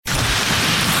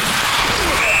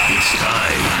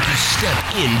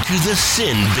Step into the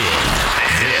sin bin.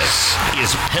 This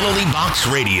is Penalty Box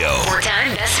Radio.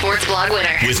 Four-time Best Sports Blog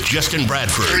winner. With Justin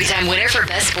Bradford. Three-time winner for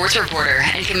Best Sports Reporter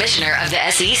and Commissioner of the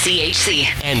SECHC.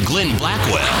 And Glenn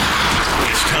Blackwell.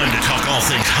 It's time to talk all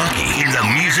things hockey in the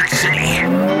Music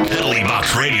City. Penalty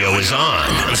Box Radio is on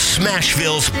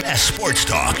Smashville's Best Sports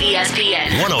Talk. ESPN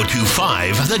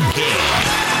 102.5 The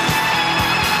Game.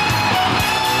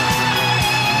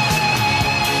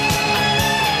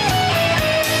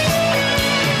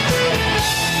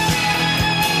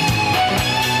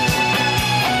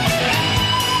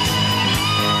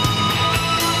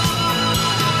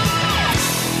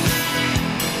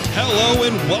 Hello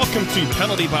and welcome to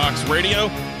Penalty Box Radio.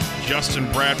 Justin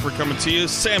Bradford coming to you.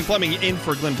 Sam Fleming in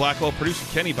for Glenn Blackwell. Producer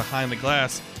Kenny behind the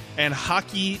glass. And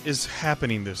hockey is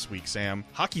happening this week, Sam.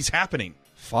 Hockey's happening.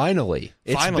 Finally.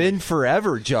 It's been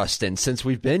forever, Justin, since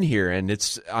we've been here. And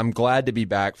I'm glad to be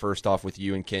back, first off, with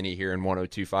you and Kenny here in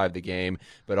 102.5 The Game,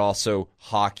 but also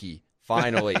hockey.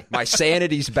 Finally. My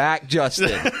sanity's back,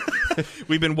 Justin.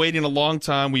 We've been waiting a long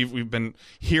time. We've been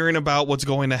hearing about what's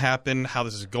going to happen, how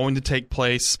this is going to take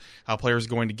place, how players are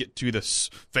going to get to this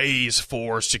Phase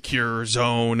 4 secure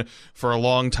zone for a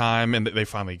long time, and they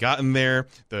finally gotten there.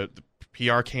 The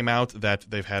PR came out that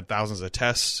they've had thousands of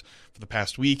tests for the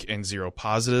past week and 0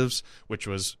 positives, which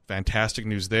was fantastic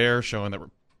news there, showing that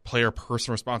player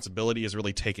personal responsibility is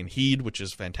really taking heed, which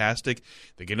is fantastic.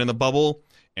 They get in the bubble,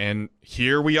 and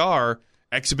here we are.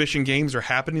 Exhibition games are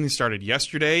happening. They started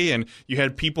yesterday, and you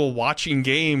had people watching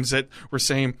games that were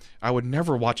saying, I would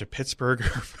never watch a Pittsburgh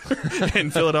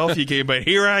and Philadelphia game, but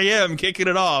here I am kicking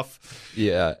it off.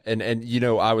 Yeah, and you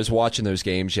know, I was watching those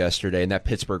games yesterday, and that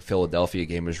Pittsburgh-Philadelphia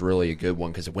game was really a good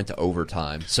one because it went to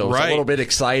overtime. So it was a little bit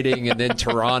exciting, and then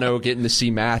Toronto getting to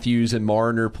see Matthews and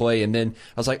Marner play, and then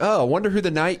I was like, oh, I wonder who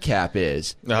the nightcap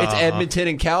is. It's Edmonton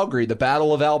and Calgary, the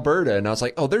Battle of Alberta, and I was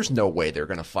like, oh, there's no way they're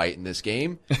going to fight in this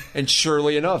game. And surely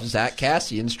enough, Zach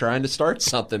Kassian's trying to start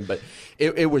something, but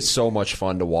it was so much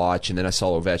fun to watch. And then I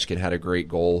saw Ovechkin had a great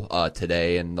goal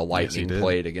today, and the Lightning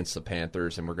played against the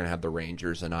Panthers, and we're going to have the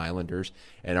Rangers and Islanders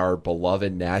and our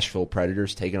beloved Nashville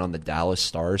Predators taking on the Dallas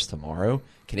Stars tomorrow.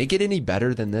 Can it get any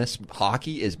better than this?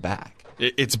 Hockey is back.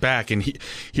 It's back, and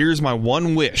here's my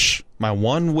one wish. My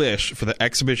one wish for the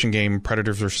exhibition game,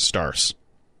 Predators versus Stars.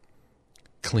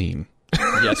 Clean.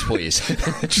 Yes, please.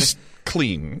 Just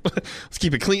clean. Let's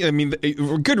keep it clean. I mean,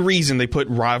 for good reason they put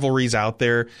rivalries out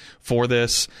there for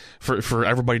this, for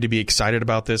everybody to be excited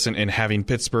about this, and having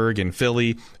Pittsburgh and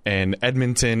Philly and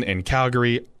Edmonton and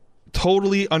Calgary.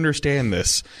 Totally understand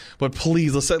this, but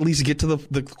please, let's at least get to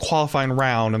the qualifying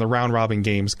round and the round-robin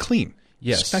games clean.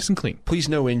 Yes. Just nice and clean. Please,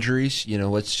 no injuries. You know,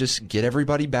 let's just get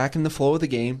everybody back in the flow of the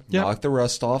game, knock the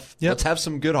rust off. Yep. Let's have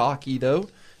some good hockey, though.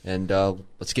 And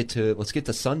let's get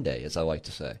to Sunday, as I like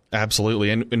to say. Absolutely,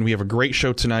 and we have a great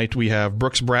show tonight. We have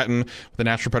Brooks Bratton, the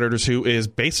Nashville Predators, who is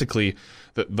basically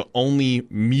the only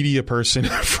media person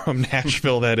from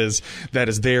Nashville that is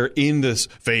there in this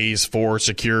Phase 4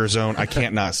 secure zone. I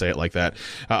can't not say it like that.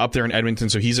 Up there in Edmonton,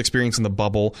 so he's experiencing the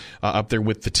bubble up there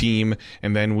with the team.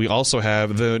 And then we also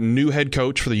have the new head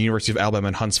coach for the University of Alabama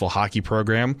and Huntsville hockey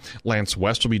program, Lance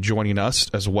West, will be joining us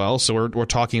as well. So we're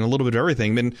talking a little bit of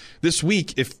everything. Then this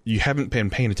week, if you haven't been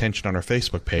paying attention on our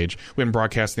Facebook page, we've been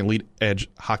broadcasting the Elite Edge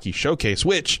Hockey Showcase,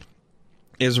 which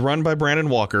is run by Brandon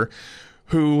Walker,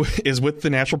 who is with the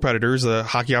Nashville Predators, the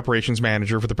hockey operations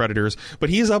manager for the Predators, but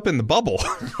he's up in the bubble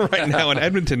right now in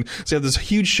Edmonton. So you have this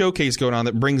huge showcase going on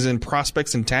that brings in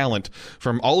prospects and talent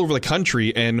from all over the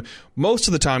country and most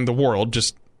of the time the world,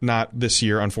 just not this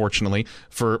year, unfortunately,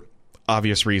 for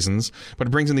obvious reasons, but it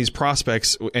brings in these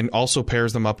prospects and also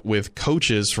pairs them up with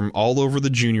coaches from all over the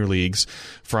junior leagues,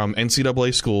 from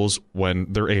NCAA schools when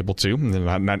they're able to,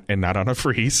 and not on a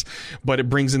freeze, but it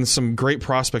brings in some great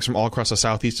prospects from all across the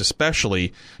Southeast,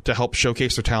 especially to help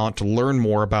showcase their talent, to learn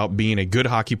more about being a good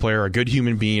hockey player, a good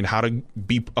human being, how to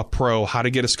be a pro, how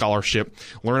to get a scholarship,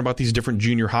 learn about these different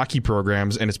junior hockey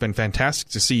programs, and it's been fantastic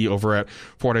to see over at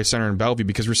Fordyce Center in Bellevue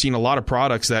because we're seeing a lot of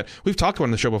products that we've talked about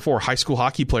on the show before, high school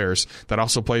hockey players that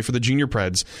also play for the junior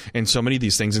Preds and so many of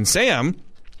these things. And Sam,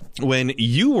 when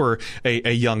you were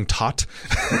a young tot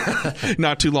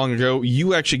not too long ago,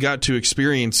 you actually got to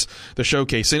experience the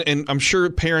showcase. And I'm sure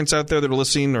parents out there that are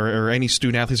listening or any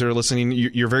student athletes that are listening,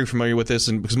 you're very familiar with this,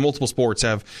 and because multiple sports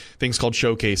have things called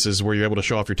showcases where you're able to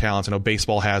show off your talents. I know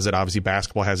baseball has it, obviously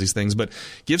basketball has these things, but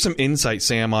give some insight,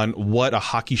 Sam, on what a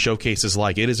hockey showcase is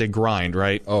like. It is a grind,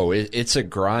 right? Oh, it's a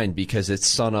grind because it's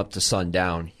sun up to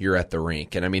sundown here at the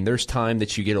rink. And I mean, there's time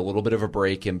that you get a little bit of a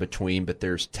break in between, but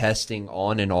there's testing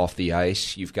on and off the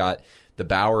ice. You've got the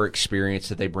Bauer experience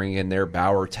that they bring in there,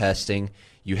 Bauer testing.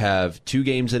 You have 2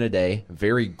 games in a day,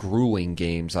 very grueling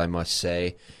games, I must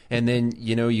say. And then,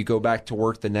 you go back to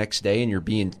work the next day and you're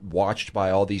being watched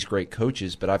by all these great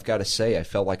coaches. But I've got to say, I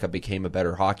felt like I became a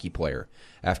better hockey player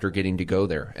after getting to go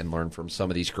there and learn from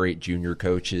some of these great junior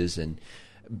coaches and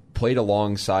played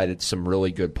alongside some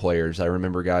really good players. I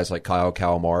remember guys like Kyle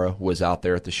Calamara was out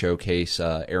there at the showcase,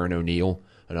 Aaron O'Neill,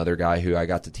 another guy who I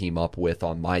got to team up with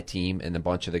on my team, and a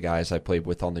bunch of the guys I played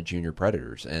with on the Junior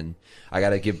Predators. And I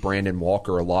got to give Brandon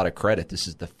Walker a lot of credit. This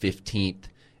is the 15th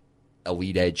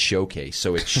Elite Edge showcase,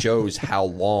 so it shows how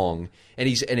long, and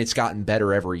it's gotten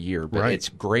better every year. But It's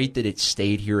great that it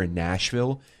stayed here in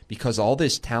Nashville because all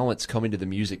this talent's coming to the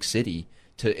Music City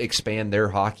to expand their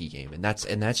hockey game, and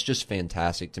that's just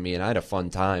fantastic to me. And I had a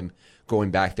fun time going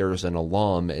back there as an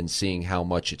alum and seeing how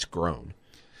much it's grown.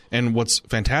 And what's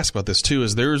fantastic about this too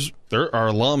is there are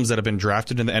alums that have been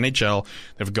drafted in the NHL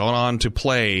that have gone on to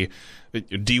play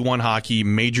D1 hockey,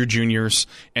 major juniors,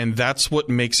 and that's what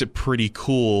makes it pretty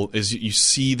cool. Is you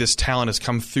see this talent has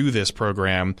come through this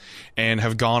program and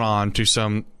have gone on to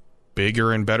some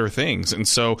bigger and better things. And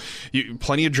so,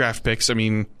 plenty of draft picks. I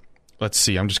mean, let's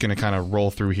see. I'm just going to kind of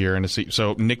roll through here and see.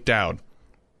 So Nick Dowd.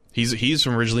 He's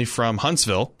originally from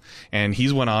Huntsville, and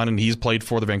he's went on and he's played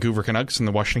for the Vancouver Canucks and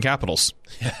the Washington Capitals.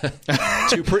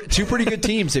 two pretty good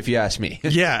teams, if you ask me.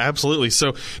 Yeah, absolutely.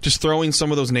 So just throwing some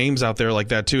of those names out there like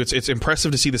that too. It's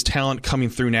impressive to see this talent coming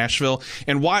through Nashville.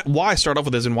 And why I start off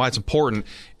with this and why it's important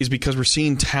is because we're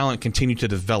seeing talent continue to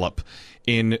develop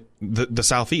in the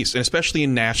Southeast, and especially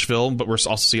in Nashville, but we're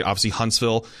also seeing obviously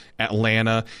Huntsville,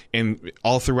 Atlanta, and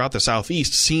all throughout the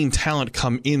Southeast, seeing talent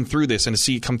come in through this, and to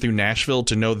see it come through Nashville,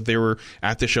 to know that they were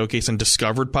at the showcase and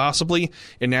discovered possibly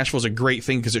in Nashville is a great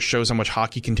thing because it shows how much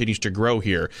hockey continues to grow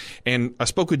here. And I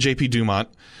spoke with JP Dumont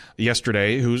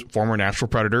yesterday, who's former Nashville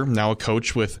Predator, now a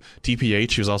coach with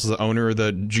TPH. He was also the owner of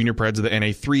the Junior Preds of the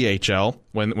NA3HL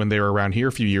when they were around here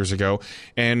a few years ago,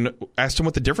 and asked him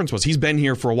what the difference was. He's been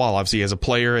here for a while, obviously, as a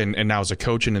player and now as a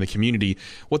coach and in the community,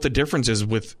 what the difference is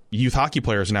with youth hockey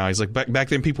players now. He's like, back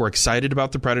then people were excited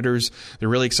about the Predators. They're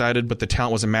really excited, but the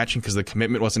talent wasn't matching because the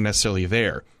commitment wasn't necessarily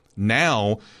there.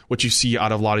 Now, what you see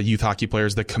out of a lot of youth hockey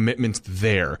players, the commitment's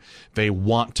there. They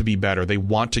want to be better. They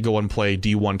want to go and play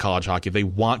D1 college hockey. They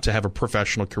want to have a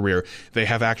professional career. They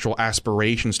have actual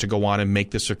aspirations to go on and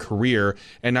make this a career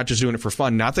and not just doing it for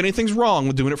fun. Not that anything's wrong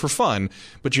with doing it for fun,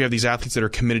 but you have these athletes that are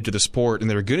committed to the sport and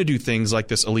they're going to do things like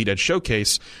this Elite Edge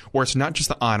Showcase where it's not just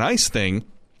the on-ice thing,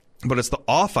 but it's the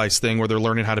off-ice thing where they're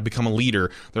learning how to become a leader.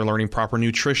 They're learning proper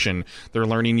nutrition. They're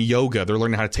learning yoga. They're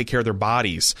learning how to take care of their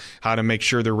bodies, how to make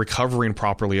sure they're recovering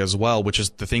properly as well, which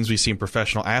is the things we see in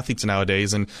professional athletes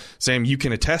nowadays. And Sam, you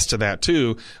can attest to that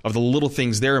too, of the little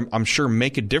things there, I'm sure,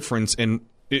 make a difference. And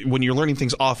when you're learning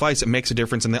things off-ice, it makes a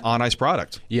difference in the on-ice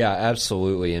product. Yeah,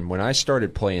 absolutely. And when I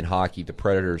started playing hockey, the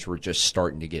Predators were just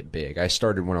starting to get big. I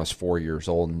started when I was 4 years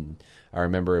old, and I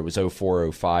remember it was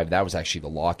 04-05. That was actually the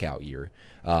lockout year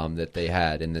that they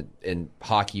had, and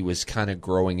hockey was kind of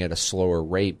growing at a slower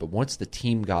rate. But once the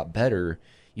team got better,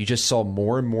 you just saw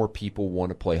more and more people want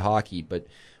to play hockey. But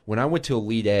when I went to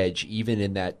Elite Edge, even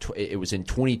in that, it was in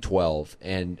 2012,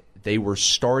 and they were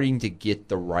starting to get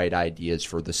the right ideas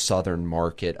for the Southern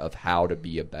market of how to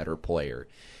be a better player.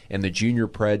 And the Junior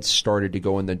Preds started to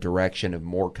go in the direction of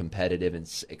more competitive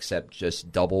and except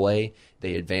just AA.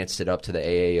 They advanced it up to the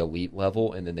AA Elite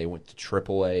level, and then they went to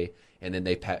AAA, and then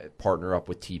they partner up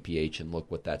with TPH, and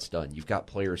look what that's done. You've got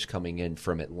players coming in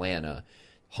from Atlanta,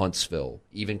 Huntsville,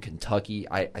 even Kentucky.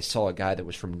 I saw a guy that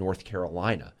was from North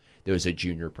Carolina that was a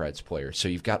Junior Preds player. So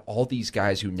you've got all these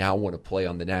guys who now want to play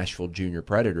on the Nashville Junior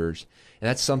Predators, and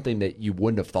that's something that you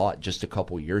wouldn't have thought just a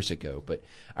couple years ago. But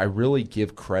I really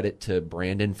give credit to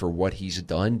Brandon for what he's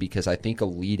done, because I think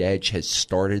Elite Edge has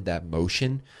started that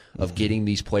motion of getting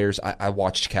these players. I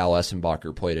watched Cal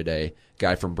Essenbacher play today,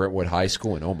 guy from Brentwood High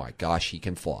School, and oh my gosh, he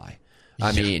can fly.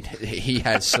 I mean, he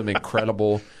had some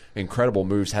incredible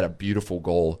moves, had a beautiful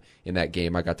goal in that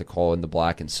game. I got to call in the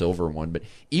black and silver one, but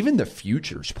even the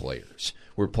Futures players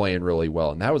were playing really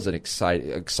well, and that was an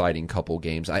exciting couple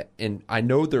games. I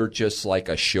know they're just like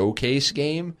a showcase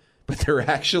game, but they're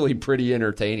actually pretty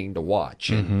entertaining to watch.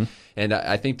 And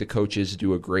I think the coaches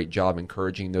do a great job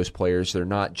encouraging those players. They're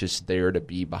not just there to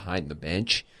be behind the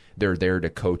bench. they're there to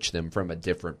coach them from a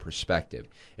different perspective.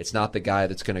 It's not the guy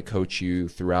that's going to coach you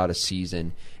throughout a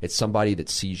season. It's somebody that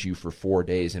sees you for 4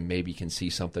 days and maybe can see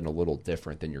something a little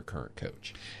different than your current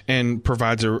coach. And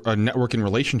provides a networking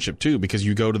relationship, too, because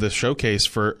you go to this showcase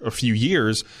for a few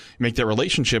years, make that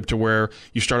relationship to where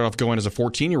you start off going as a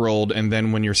 14-year-old, and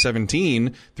then when you're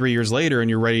 17, 3 years later, and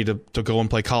you're ready to go and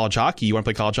play college hockey, you want to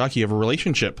play college hockey, you have a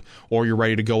relationship. Or you're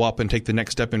ready to go up and take the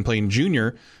next step in playing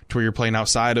junior to where you're playing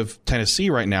outside of Tennessee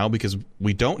right now, because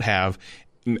we don't have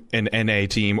an NA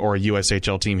team or a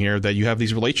USHL team here, that you have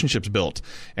these relationships built.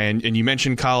 And you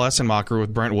mentioned Kyle Essenmacher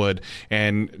with Brentwood,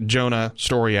 and Jonah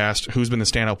Story asked who's been the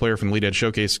standout player from the Lead Edge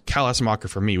Showcase. Kyle Essenmacher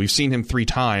for me. We've seen him 3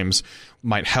 times,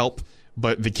 might help,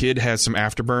 but the kid has some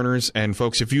afterburners. And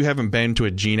folks, if you haven't been to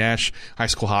a GNASH high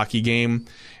school hockey game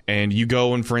and you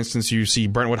go and, for instance, you see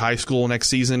Brentwood High School next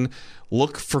season,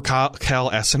 look for Kyle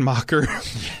Essenmacher.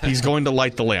 He's going to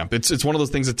light the lamp. It's one of those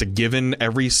things that's a given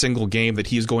every single game that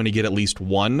he's going to get at least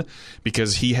one,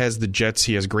 because he has the Jets.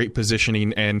 He has great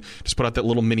positioning, and just put out that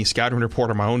little mini scouting report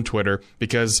on my own Twitter,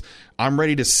 because I'm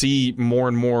ready to see more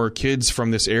and more kids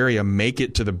from this area make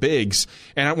it to the bigs.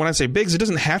 And when I say bigs, it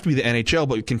doesn't have to be the NHL,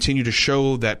 but continue to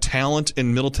show that talent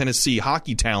in Middle Tennessee,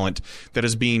 hockey talent that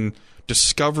is being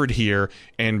discovered here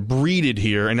and breeded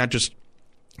here, and not just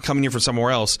coming here from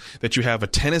somewhere else, that you have a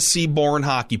Tennessee-born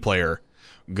hockey player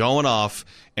going off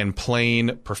and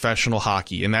playing professional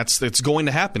hockey. And it's going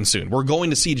to happen soon. We're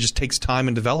going to see it just takes time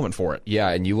and development for it. Yeah,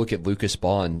 and you look at Lucas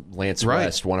Bond, Lance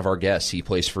West, one of our guests. He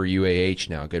plays for UAH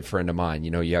now, a good friend of mine.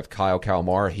 You have Kyle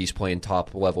Kalmar. He's playing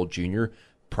top-level junior.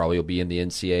 Probably will be in the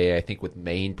NCAA, I think, with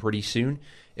Maine pretty soon,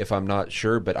 if I'm not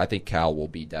sure. But I think Cal will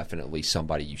be definitely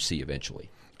somebody you see eventually.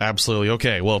 Absolutely.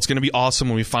 Okay, well, it's going to be awesome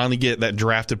when we finally get that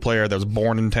drafted player that was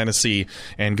born in Tennessee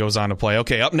and goes on to play.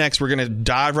 Okay, up next, we're going to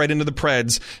dive right into the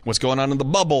Preds, what's going on in the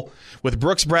bubble, with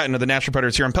Brooks Bratton of the Nashville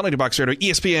Predators here on Penalty Box Radio,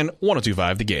 ESPN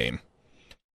 102.5 The Game.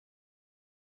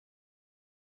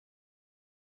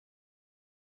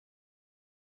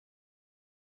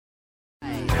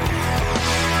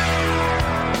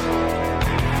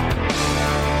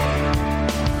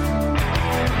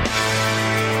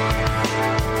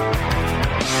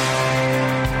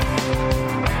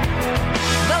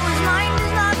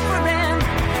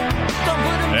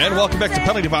 Welcome back to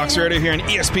Penalty Box Radio here on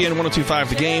ESPN 102.5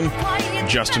 The Game.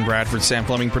 Justin Bradford, Sam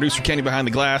Fleming, producer Kenny behind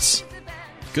the glass.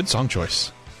 Good song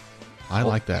choice. I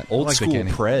like that. Old school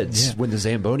Preds when the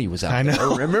Zamboni was out. I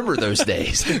know. I remember those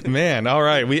days. Man, all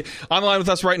right. On the line with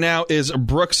us right now is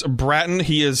Brooks Bratton.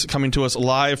 He is coming to us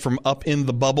live from up in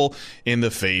the bubble in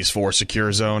the Phase 4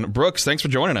 Secure Zone. Brooks, thanks for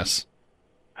joining us.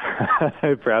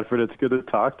 Hey, Bradford, it's good to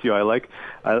talk to you. I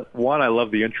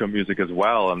love the intro music as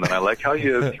well, and then I like how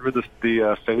you threw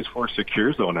the Phase 4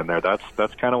 Secure Zone in there.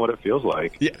 That's kind of what it feels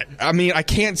like. Yeah, I mean, I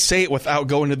can't say it without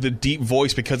going to the deep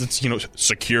voice, because it's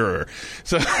secure.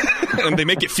 So, and they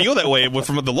make it feel that way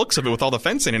from the looks of it, with all the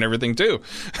fencing and everything too.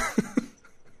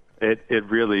 It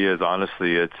really is.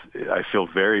 Honestly, I feel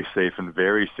very safe and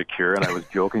very secure. And I was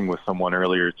joking with someone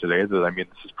earlier today that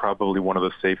this is probably one of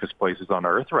the safest places on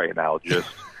earth right now, just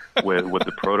with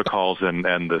the protocols and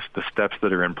the steps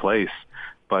that are in place.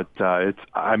 But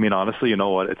honestly, you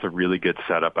know what? It's a really good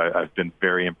setup. I've been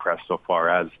very impressed so far,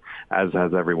 as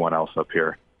has everyone else up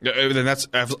here. And that's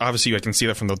obviously, I can see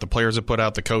that from the players that put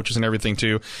out, the coaches and everything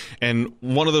too. And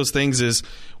one of those things is,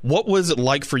 what was it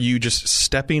like for you just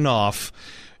stepping off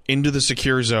into the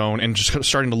secure zone and just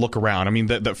starting to look around? I mean,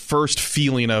 that first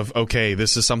feeling of, okay,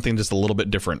 this is something just a little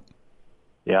bit different.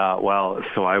 Yeah, well,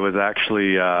 so I was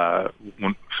actually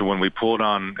when we pulled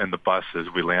on in the buses,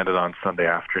 we landed on Sunday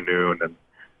afternoon and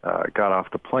got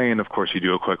off the plane. Of course, you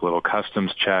do a quick little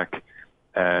customs check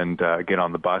and get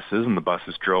on the buses, and the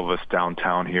buses drove us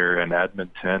downtown here in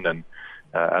Edmonton. And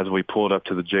as we pulled up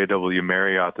to the JW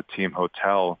Marriott, the team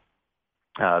hotel,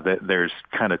 there's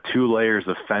kind of 2 layers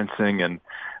of fencing, and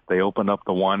they open up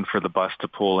the one for the bus to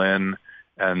pull in,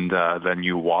 and then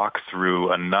you walk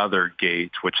through another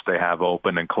gate, which they have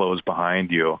open and closed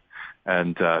behind you.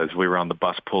 And as we were on the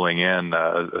bus pulling in,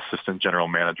 Assistant General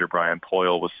Manager Brian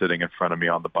Poyle was sitting in front of me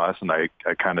on the bus, and I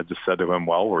kind of just said to him,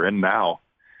 well, we're in now.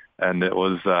 And it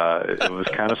was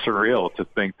kind of surreal to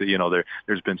think that,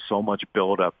 there's been so much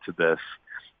build up to this.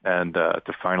 And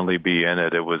to finally be in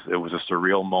it, it was a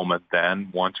surreal moment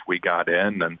then once we got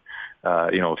in. And,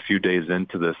 a few days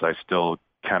into this, I still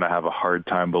kind of have a hard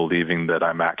time believing that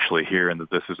I'm actually here and that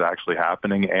this is actually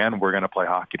happening, and we're going to play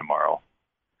hockey tomorrow.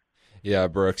 Yeah,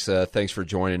 Brooks, thanks for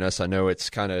joining us. I know it's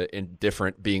kind of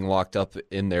indifferent being locked up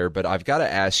in there, but I've got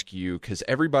to ask you, because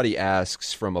everybody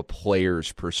asks from a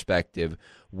player's perspective,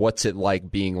 what's it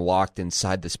like being locked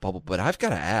inside this bubble? But I've got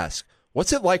to ask,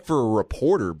 What's it like for a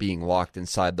reporter being locked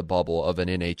inside the bubble of an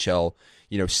NHL,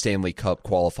 Stanley Cup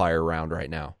qualifier round right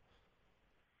now?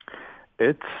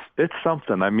 It's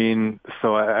something. I mean,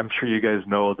 so I'm sure you guys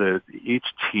know that each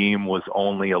team was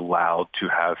only allowed to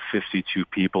have 52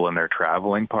 people in their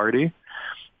traveling party.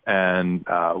 And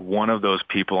one of those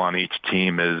people on each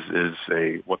team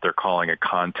is what they're calling a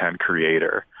content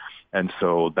creator. And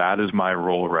so that is my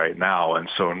role right now. And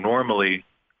so normally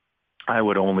I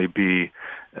would only be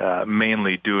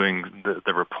mainly doing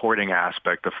the reporting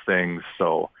aspect of things.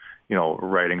 So,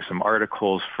 writing some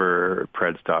articles for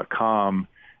Preds.com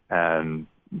and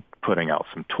putting out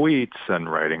some tweets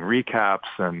and writing recaps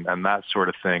and that sort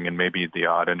of thing, and maybe the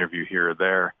odd interview here or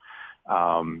there.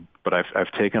 But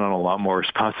I've taken on a lot more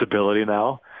responsibility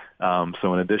now.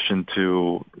 So in addition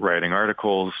to writing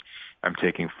articles, I'm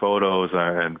taking photos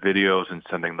and videos and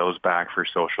sending those back for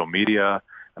social media.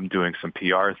 I'm doing some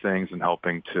PR things and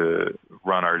helping to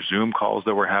run our Zoom calls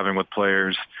that we're having with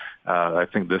players. I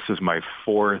think this is my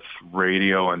 4th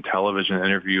radio and television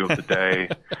interview of the day.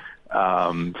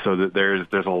 So that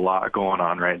there's a lot going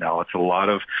on right now. It's a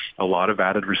lot of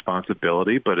added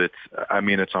responsibility, but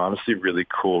it's honestly really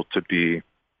cool to be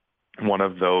one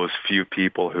of those few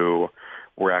people who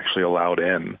were actually allowed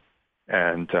in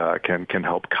and can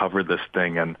help cover this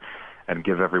thing and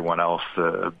give everyone else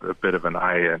a bit of an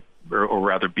eye, or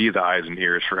rather be the eyes and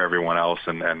ears for everyone else,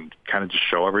 and kind of just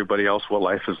show everybody else what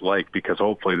life is like, because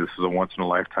hopefully this is a once in a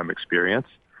lifetime experience.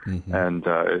 Mm-hmm. And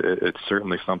it's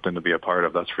certainly something to be a part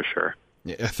of, that's for sure.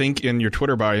 I think in your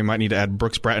Twitter bio you might need to add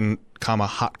Brooks Bratton,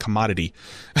 hot commodity.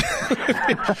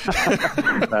 That's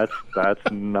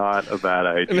not a bad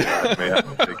idea. I may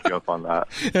have to pick you up on that.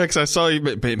 Yeah, because I saw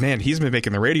you, but man, he's been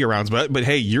making the radio rounds. But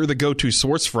hey, you're the go-to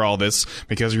source for all this,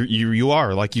 because you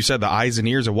are, like you said, the eyes and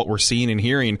ears of what we're seeing and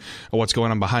hearing, of what's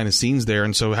going on behind the scenes there.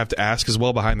 And so I have to ask as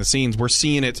well, behind the scenes, we're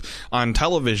seeing it on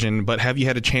television, but have you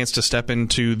had a chance to step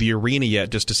into the arena yet,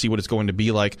 just to see what it's going to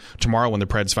be like tomorrow when the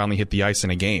Preds finally hit the ice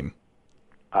in a game?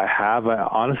 I have.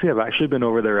 Honestly, I've actually been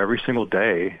over there every single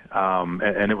day,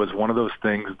 and it was one of those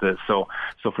things that. So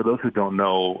for those who don't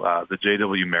know, the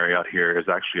JW Marriott here is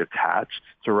actually attached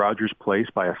to Rogers Place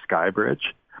by a sky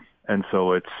bridge, and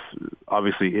so it's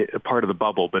obviously a part of the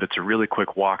bubble, but it's a really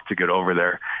quick walk to get over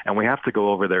there. And we have to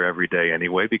go over there every day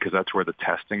anyway, because that's where the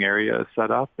testing area is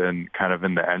set up and kind of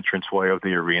in the entranceway of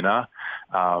the arena.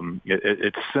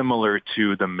 It's similar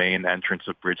to the main entrance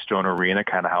of Bridgestone Arena,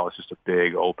 kind of how it's just a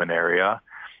big open area.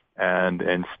 And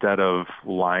instead of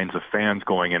lines of fans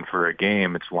going in for a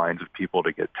game, it's lines of people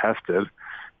to get tested.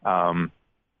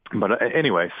 But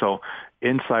anyway, so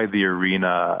inside the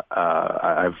arena,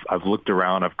 I've looked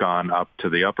around. I've gone up to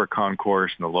the upper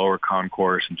concourse and the lower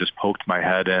concourse and just poked my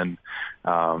head in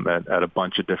at a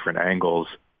bunch of different angles.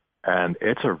 And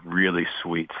it's a really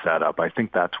sweet setup. I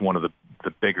think that's one of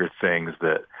the bigger things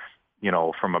that,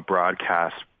 from a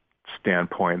broadcast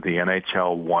standpoint, the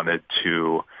NHL wanted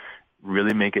to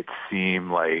really make it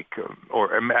seem like,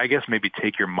 or I guess maybe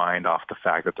take your mind off the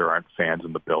fact that there aren't fans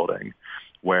in the building.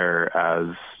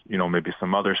 Whereas, maybe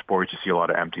some other sports, you see a lot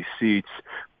of empty seats.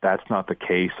 That's not the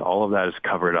case. All of that is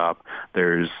covered up.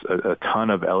 There's a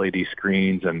ton of LED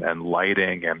screens and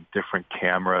lighting and different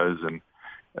cameras and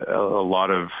a lot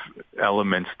of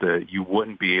elements that you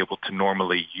wouldn't be able to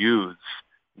normally use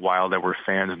while there were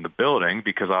fans in the building,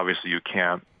 because obviously you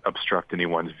can't obstruct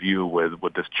anyone's view with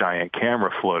this giant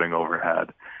camera floating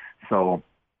overhead. So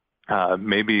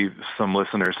maybe some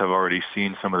listeners have already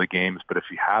seen some of the games, but if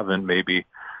you haven't, maybe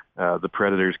the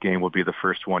Predators game will be the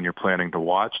first one you're planning to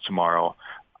watch tomorrow.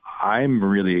 I'm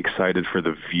really excited for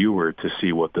the viewer to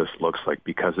see what this looks like,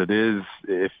 because it is,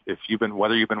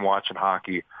 whether you've been watching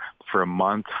hockey for a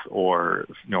month or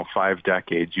 5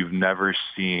 decades, you've never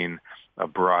seen a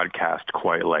broadcast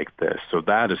quite like this. So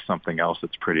that is something else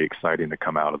that's pretty exciting to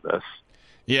come out of this.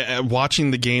 Yeah,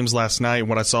 watching the games last night,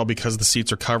 what I saw, because the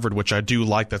seats are covered, which I do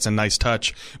like, that's a nice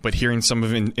touch, but hearing some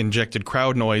of injected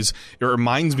crowd noise, it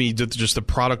reminds me just the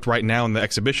product right now in the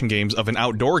exhibition games of an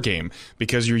outdoor game,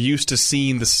 because you're used to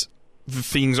seeing the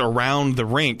things around the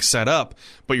rink set up,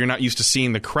 but you're not used to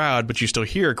seeing the crowd, but you still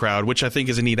hear a crowd, which I think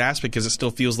is a neat aspect, because it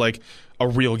still feels like a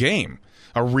real game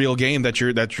that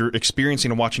you're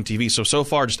experiencing and watching TV. So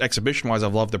far, just exhibition-wise,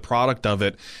 I've loved the product of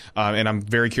it, and I'm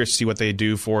very curious to see what they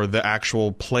do for the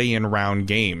actual play-in round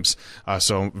games.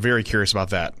 So I'm very curious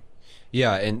about that.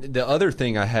 Yeah, and the other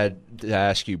thing I had to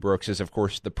ask you, Brooks, is, of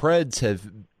course, the Preds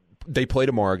they play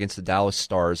tomorrow against the Dallas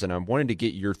Stars, and I wanted to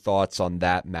get your thoughts on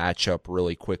that matchup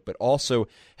really quick. But also,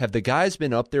 have the guys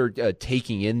been up there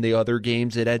taking in the other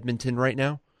games at Edmonton right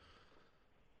now?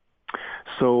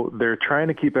 So they're trying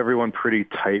to keep everyone pretty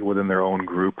tight within their own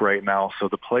group right now. So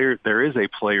there is a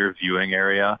player viewing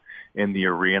area in the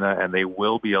arena, and they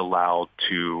will be allowed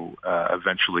to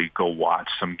eventually go watch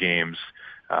some games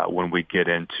when we get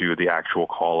into the actual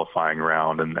qualifying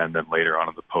round and then later on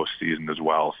in the postseason as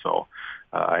well. So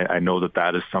I know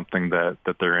that is something that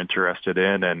they're interested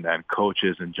in, and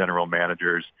coaches and general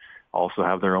managers also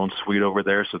have their own suite over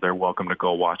there, so they're welcome to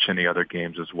go watch any other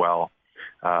games as well.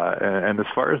 And as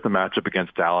far as the matchup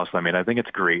against Dallas, I mean, I think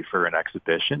it's great for an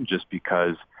exhibition just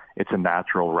because it's a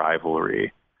natural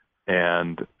rivalry.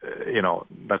 And,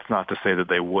 that's not to say that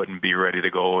they wouldn't be ready to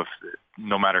go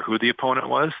no matter who the opponent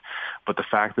was. But the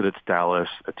fact that it's Dallas,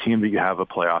 a team that you have a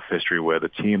playoff history with, a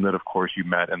team that, of course, you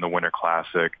met in the Winter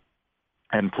Classic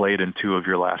and played in 2 of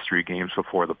your last 3 games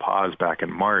before the pause back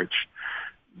in March,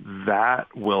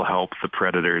 that will help the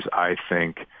Predators, I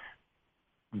think,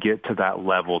 get to that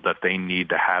level that they need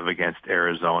to have against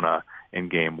Arizona in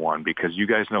Game 1, because you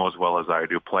guys know as well as I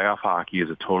do, playoff hockey is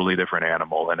a totally different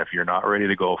animal, and if you're not ready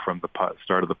to go from the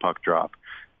start of the puck drop,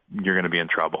 you're going to be in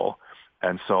trouble.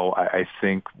 And so I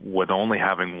think with only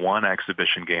having one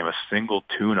exhibition game, a single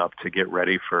tune-up to get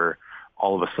ready for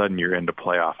all of a sudden you're into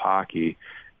playoff hockey,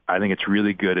 I think it's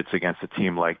really good it's against a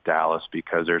team like Dallas,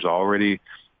 because there's already,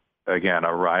 again,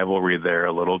 a rivalry there,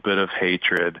 a little bit of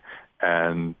hatred,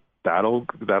 and that'll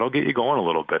get you going a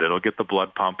little bit. It'll get the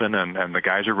blood pumping, and the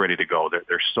guys are ready to go.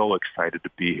 They're so excited to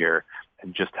be here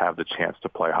and just have the chance to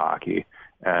play hockey.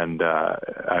 And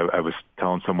I was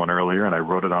telling someone earlier, and I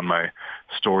wrote it on my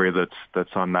story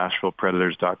that's on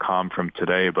NashvillePredators.com from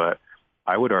today, but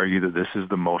I would argue that this is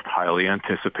the most highly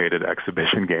anticipated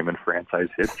exhibition game in franchise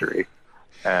history.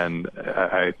 And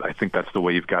I think that's the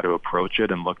way you've got to approach it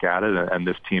and look at it. And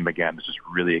this team, again, is just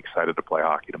really excited to play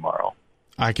hockey tomorrow.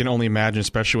 I can only imagine,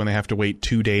 especially when they have to wait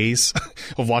 2 days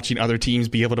of watching other teams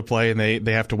be able to play, and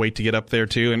they have to wait to get up there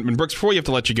too. And Brooks, before you have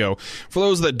to let you go, for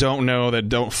those that don't know, that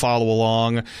don't follow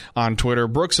along on Twitter,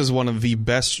 Brooks is one of the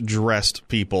best dressed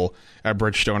people at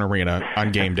Bridgestone Arena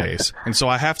on game days. And so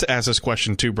I have to ask this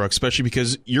question too, Brooks, especially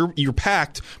because you're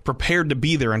packed, prepared to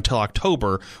be there until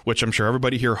October, which I'm sure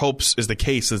everybody here hopes is the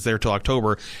case, is there till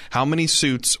October. How many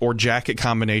suits or jacket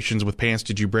combinations with pants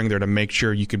did you bring there to make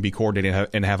sure you could be coordinated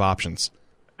and have options?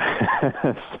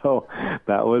 So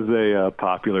that was a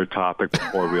popular topic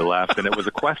before we left, and it was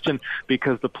a question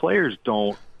because the players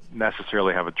don't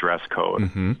necessarily have a dress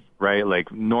code, right?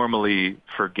 Like normally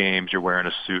for games, you're wearing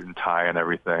a suit and tie and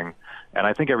everything, and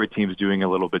I think every team's doing a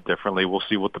little bit differently. We'll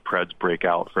see what the Preds break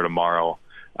out for tomorrow.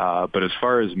 But as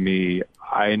far as me,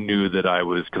 I knew that I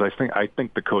was, because I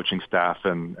think the coaching staff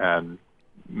and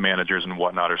managers and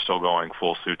whatnot are still going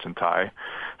full suits and tie.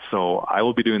 So I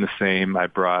will be doing the same. I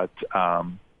brought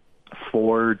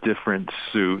 4 different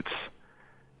suits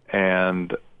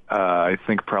and I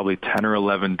think probably 10 or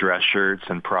 11 dress shirts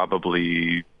and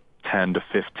probably 10 to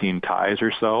 15 ties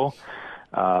or so.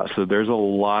 So there's a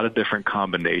lot of different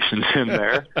combinations in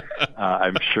there.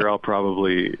 I'm sure I'll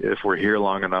probably, if we're here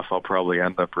long enough, I'll probably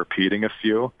end up repeating a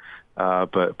few.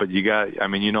 But you got, I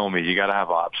mean, you know me, you got to have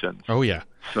options. Oh yeah.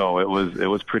 So it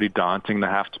was pretty daunting to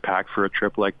have to pack for a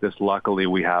trip like this. Luckily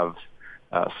we have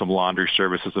some laundry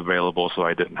services available, so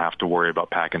I didn't have to worry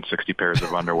about packing 60 pairs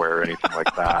of underwear or anything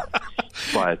like that.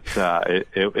 But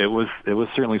it was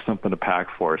certainly something to pack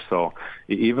for. So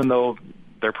even though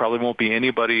there probably won't be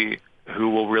anybody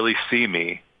who will really see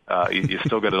me, you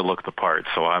still got to look the part.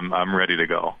 So I'm ready to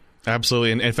go.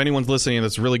 Absolutely. And if anyone's listening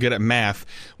that's really good at math,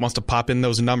 wants to pop in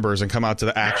those numbers and come out to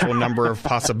the actual number of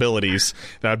possibilities,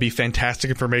 that would be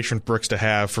fantastic information for Brooks to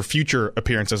have for future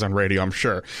appearances on radio, I'm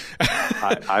sure.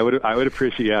 I would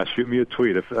appreciate, shoot me a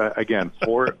tweet. If again,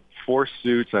 4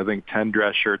 suits, I think 10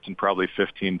 dress shirts, and probably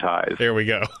 15 ties. There we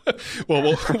go.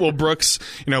 Well, Brooks,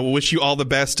 we'll wish you all the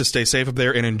best to stay safe up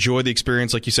there and enjoy the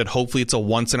experience. Like you said, hopefully it's a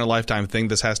once-in-a-lifetime thing.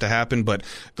 This has to happen, but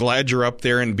glad you're up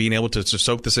there and being able to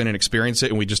soak this in and experience it,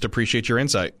 and we just appreciate your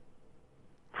insight.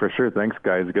 For sure. Thanks,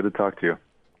 guys. Good to talk to you.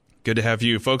 Good to have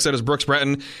you. Folks, that is Brooks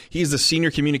Breton. He's the Senior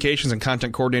Communications and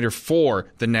Content Coordinator for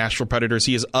the Nashville Predators.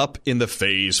 He is up in the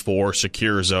Phase 4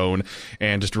 Secure Zone,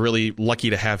 and just really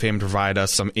lucky to have him provide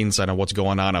us some insight on what's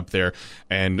going on up there.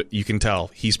 And you can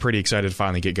tell he's pretty excited to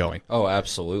finally get going. Oh,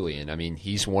 absolutely. And, I mean,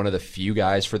 he's one of the few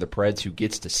guys for the Preds who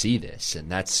gets to see this,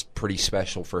 and that's pretty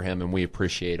special for him, and we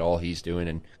appreciate all he's doing,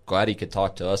 and glad he could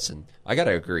talk to us. And I got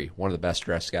to agree, one of the best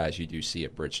dressed guys you do see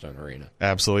at Bridgestone Arena.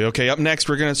 Absolutely. Okay, up next,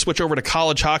 we're going to switch over to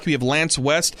college hockey. We have Lance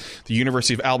West, the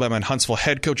University of Alabama and Huntsville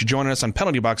head coach, joining us on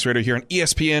Penalty Box Radio here on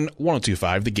ESPN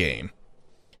 102.5 The Game.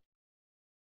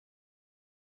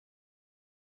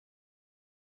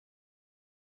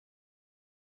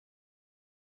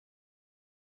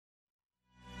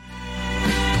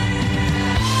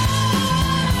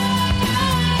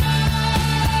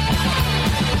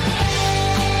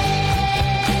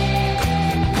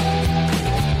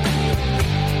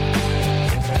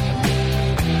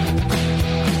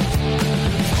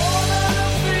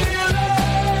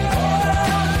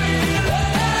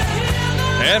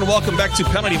 And welcome back to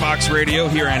Penalty Box Radio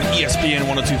here on ESPN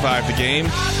 102.5 The Game.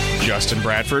 Justin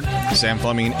Bradford, Sam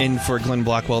Fleming in for Glenn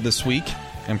Blackwell this week,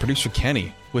 and producer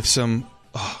Kenny with some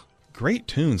great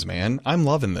tunes, man. I'm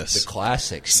loving this. The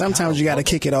classics. Sometimes you got to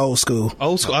kick it old school.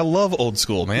 Old school. I love old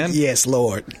school, man. Yes,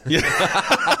 Lord. Yeah.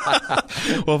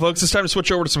 Well, folks, it's time to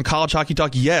switch over to some college hockey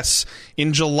talk. Yes,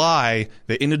 in July,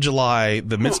 the end of July,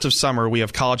 the midst of summer, we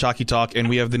have college hockey talk, and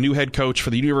we have the new head coach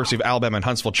for the University of Alabama and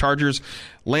Huntsville Chargers,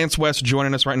 Lance West,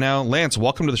 joining us right now. Lance,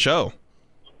 welcome to the show.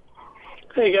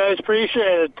 Hey, guys, appreciate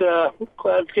it.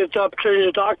 Glad to get the opportunity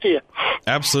to talk to you.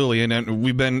 Absolutely, and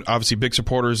we've been obviously big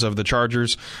supporters of the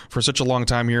Chargers for such a long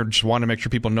time here. Just want to make sure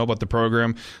people know about the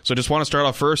program. So just want to start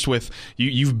off first with,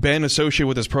 you've been associated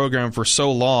with this program for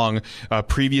so long,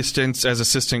 previous stints as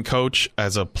assistant coach,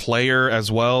 as a player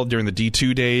as well during the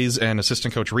D2 days, and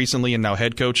assistant coach recently, and now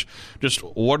head coach. Just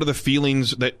what are the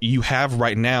feelings that you have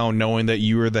right now knowing that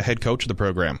you are the head coach of the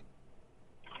program?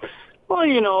 Well,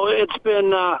 it's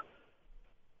been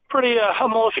pretty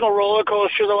emotional roller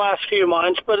coaster the last few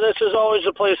months, but this is always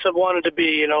a place I've wanted to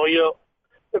be.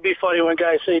 It'd be funny when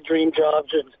guys say dream jobs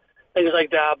and things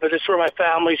like that, but it's where my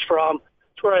family's from.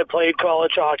 It's where I played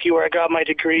college hockey, where I got my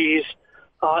degrees.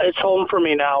 It's home for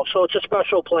me now, so it's a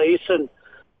special place, and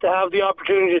to have the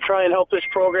opportunity to try and help this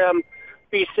program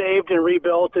be saved and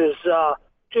rebuilt is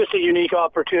just a unique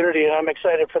opportunity, and I'm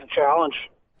excited for the challenge.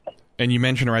 And you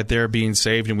mentioned right there being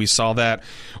saved, and we saw that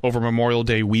over Memorial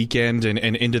Day weekend and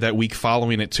into that week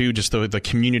following it too, just the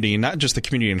community, and not just the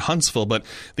community in Huntsville, but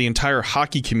the entire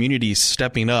hockey community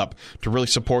stepping up to really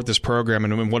support this program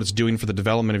and what it's doing for the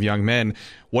development of young men.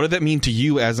 What did that mean to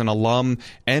you as an alum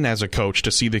and as a coach to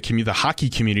see the hockey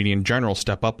community in general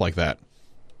step up like that?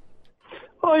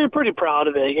 Well, you're pretty proud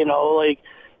of it,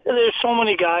 there's so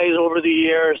many guys over the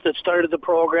years that started the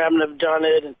program and have done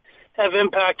it and have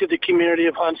impacted the community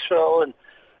of Huntsville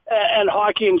and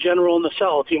hockey in general in the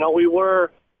South. We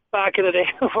were, back in the day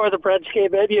before the Preds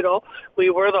came in, we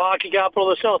were the hockey capital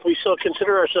of the South. We still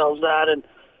consider ourselves that. And,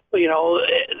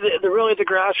 the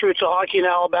grassroots of hockey in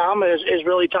Alabama is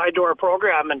really tied to our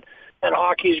program. And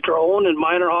hockey's grown, and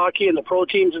minor hockey and the pro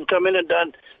teams have come in and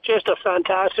done just a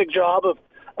fantastic job of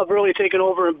really taking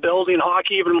over and building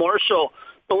hockey even more so.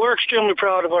 But we're extremely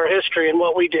proud of our history and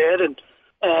what we did. And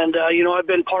I've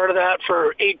been part of that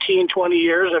for 18, 20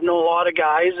 years. I've known a lot of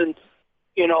guys. And,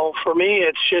 for me,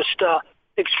 it's just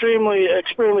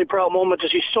extremely proud moment to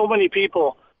see so many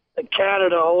people in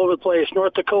Canada, all over the place,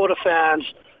 North Dakota fans,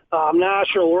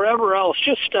 Nashville, wherever else,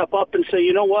 just step up and say,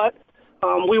 you know what,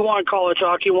 we want college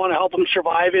hockey, want to help them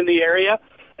survive in the area.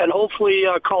 And hopefully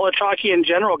college hockey in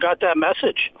general got that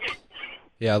message.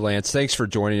 Yeah, Lance, thanks for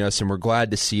joining us, and we're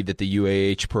glad to see that the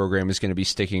UAH program is going to be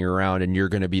sticking around and you're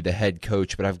going to be the head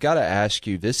coach. But I've got to ask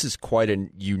you, this is quite a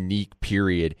unique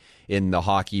period in the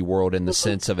hockey world in the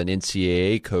sense of an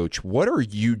NCAA coach. What are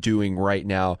you doing right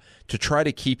now to try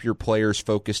to keep your players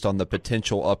focused on the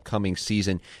potential upcoming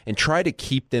season and try to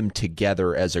keep them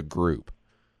together as a group?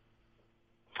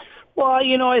 Well,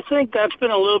 I think that's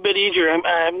been a little bit easier.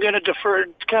 I'm going to defer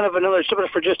kind of another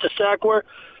subject for just a sec where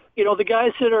the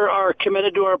guys that are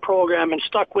committed to our program and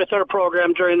stuck with our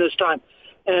program during this time,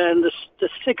 and the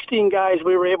 16 guys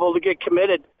we were able to get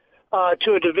committed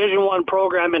to a Division I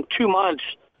program in 2 months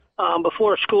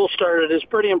before school started is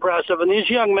pretty impressive. And these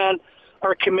young men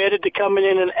are committed to coming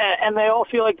in, and they all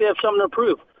feel like they have something to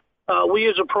prove. We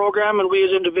as a program and we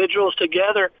as individuals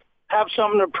together have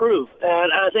something to prove.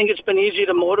 And I think it's been easy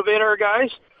to motivate our guys.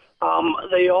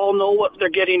 They all know what they're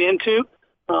getting into.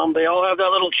 They all have that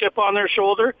little chip on their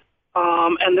shoulder,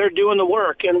 and they're doing the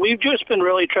work. And we've just been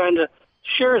really trying to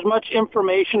share as much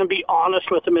information and be honest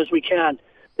with them as we can.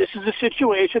 This is the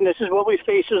situation. This is what we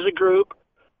face as a group.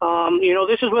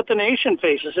 This is what the nation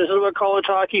faces. This is what college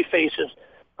hockey faces.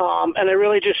 And I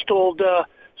really just told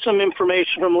some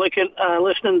information from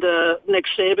listening to Nick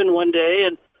Saban one day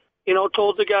and,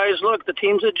 told the guys, look, the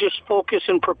teams that just focus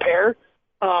and prepare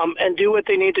and do what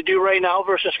they need to do right now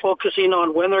versus focusing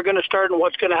on when they're going to start and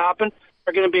what's going to happen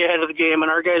are going to be ahead of the game,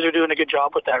 and our guys are doing a good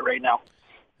job with that right now.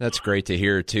 That's great to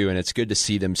hear, too, and it's good to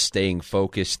see them staying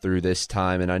focused through this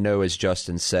time. And I know, as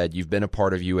Justin said, you've been a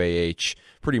part of UAH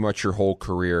pretty much your whole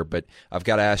career, but I've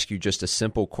got to ask you just a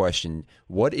simple question.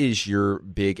 What is your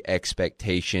big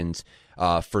expectations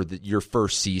for your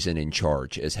first season in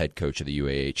charge as head coach of the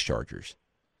UAH Chargers?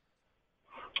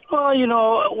 Well,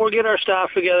 we'll get our staff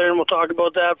together and we'll talk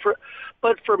about that.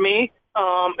 But for me,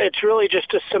 it's really just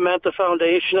to cement the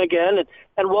foundation again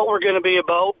and what we're going to be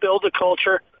about, build a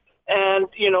culture, and,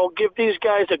 give these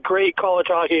guys a great college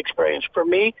hockey experience. For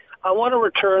me, I want to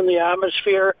return the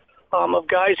atmosphere of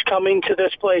guys coming to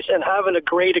this place and having a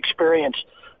great experience.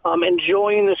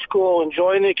 enjoying the school,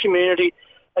 enjoying the community,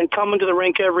 and coming to the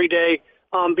rink every day,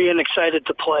 being excited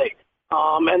to play.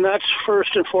 And that's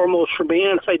first and foremost for me.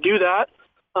 And if I do that,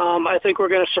 I think we're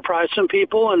going to surprise some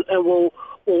people, and we'll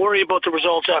worry about the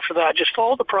results after that. Just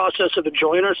follow the process of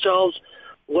enjoying ourselves,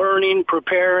 learning,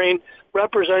 preparing,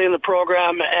 representing the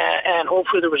program, and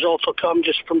hopefully the results will come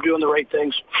just from doing the right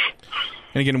things.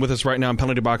 And again, with us right now on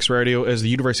Penalty Box Radio is the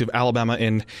University of Alabama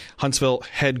in Huntsville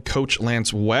head coach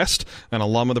Lance West, an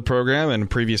alum of the program and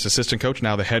previous assistant coach,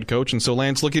 now the head coach. And so,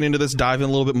 Lance, looking into this, dive in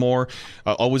a little bit more.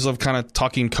 Always love kind of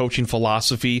talking coaching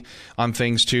philosophy on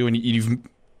things, too. And you've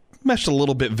meshed a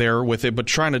little bit there with it, but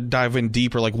trying to dive in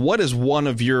deeper, like what is one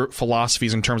of your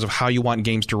philosophies in terms of how you want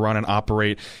games to run and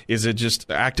operate? Is it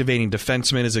just activating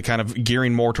defensemen? Is it kind of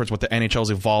gearing more towards what the NHL's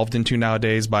evolved into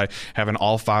nowadays by having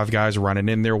all 5 guys running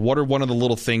in there? What are one of the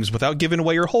little things, without giving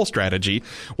away your whole strategy,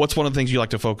 what's one of the things you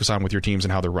like to focus on with your teams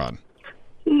and how they're run?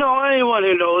 No, anyone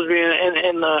who knows me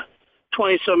in the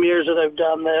 20-some years that I've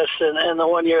done this, and the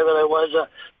 1 year that I was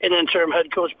an interim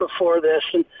head coach before this,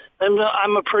 and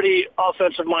I'm a pretty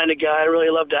offensive-minded guy. I really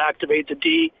love to activate the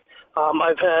D.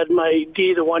 I've had my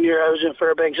D the 1 year I was in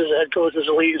Fairbanks as a head coach as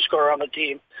a leading scorer on the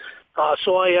team.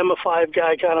 So I am a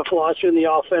 5-guy kind of philosophy in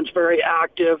the offense, very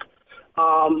active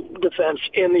defense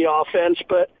in the offense.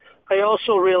 But I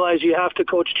also realize you have to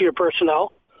coach to your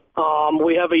personnel.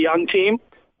 We have a young team.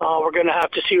 We're going to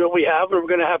have to see what we have, and we're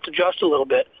going to have to adjust a little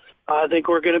bit. I think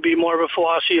we're going to be more of a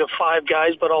philosophy of 5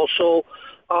 guys, but also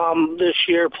this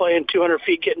year playing 200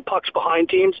 feet, getting pucks behind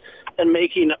teams, and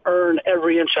making earn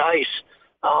every inch of ice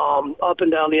up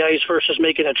and down the ice versus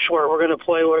making it short. We're going to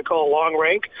play what I call a long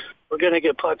rink. We're going to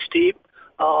get pucks deep,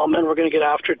 and we're going to get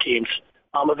after teams.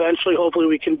 Eventually, hopefully,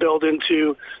 we can build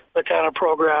into the kind of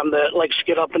program that likes to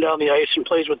get up and down the ice and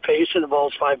plays with pace and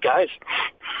involves 5 guys.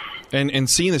 And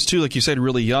seeing this, too, like you said,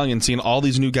 really young, and seeing all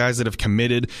these new guys that have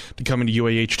committed to come into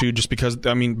UAH, too, just because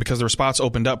their spots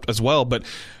opened up as well. But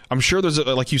I'm sure there's,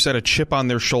 like you said, a chip on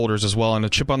their shoulders as well, and a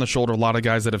chip on the shoulder, a lot of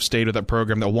guys that have stayed with that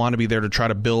program that want to be there to try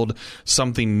to build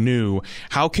something new.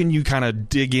 How can you kind of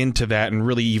dig into that and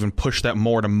really even push that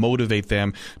more to motivate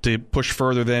them to push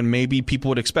further than maybe people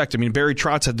would expect? I mean, Barry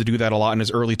Trotz had to do that a lot in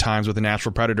his early times with the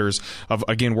Nashville Predators of,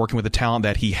 again, working with the talent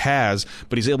that he has,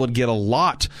 but he's able to get a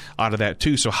lot out of that,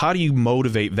 too. So how do you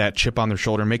motivate that chip on their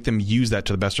shoulder and make them use that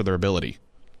to the best of their ability?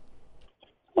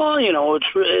 Well,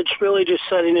 it's really just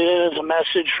setting it in as a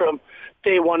message from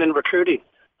day one in recruiting.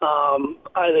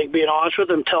 I think being honest with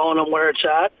them, telling them where it's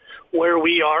at, where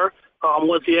we are,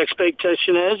 what the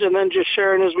expectation is, and then just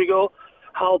sharing as we go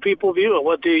how people view it,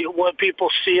 what people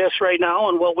see us right now,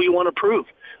 and what we want to prove.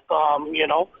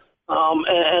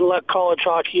 And let college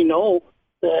hockey know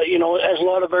that, as a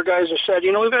lot of our guys have said,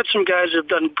 we've had some guys that have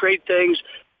done great things,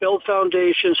 build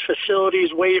foundations,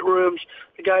 facilities, weight rooms.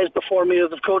 The guys before me that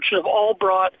have coached have all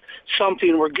brought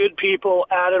something. We're good people,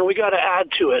 and we got to add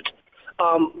to it.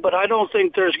 But I don't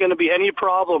think there's going to be any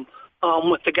problem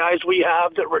with the guys we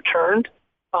have that returned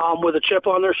with a chip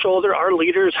on their shoulder. Our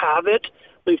leaders have it.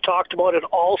 We've talked about it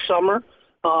all summer.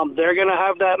 They're going to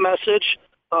have that message.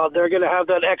 They're going to have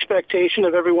that expectation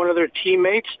of every one of their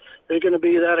teammates. There's going to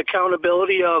be that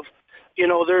accountability of,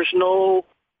 there's no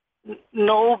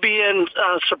being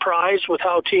surprised with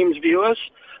how teams view us.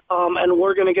 And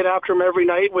we're going to get after them every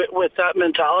night with that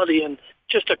mentality, and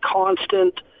just a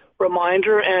constant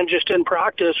reminder, and just in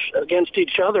practice against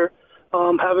each other,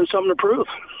 having something to prove.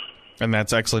 And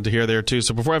that's excellent to hear there, too.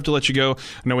 So before I have to let you go,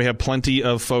 I know we have plenty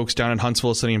of folks down in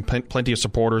Huntsville listening and plenty of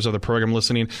supporters of the program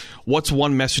listening. What's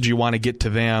one message you want to get to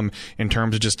them in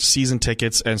terms of just season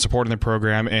tickets and supporting the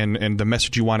program, and the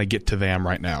message you want to get to them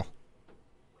right now?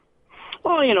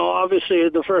 Well, obviously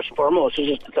the first and foremost is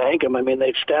just to thank them. I mean,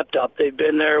 they've stepped up. They've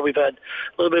been there. We've had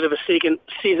a little bit of a season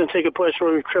ticket push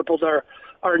where we've tripled our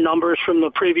numbers from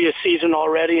the previous season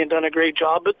already and done a great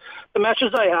job. But the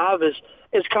message I have is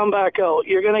come back out.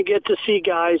 You're going to get to see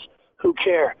guys who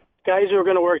care, guys who are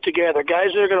going to work together, guys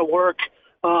that are going to work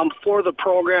for the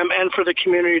program and for the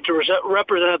community to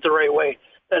represent it the right way,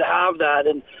 that have that.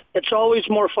 And it's always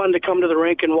more fun to come to the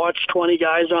rink and watch 20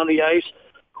 guys on the ice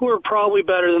who are probably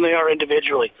better than they are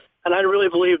individually. And I really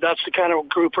believe that's the kind of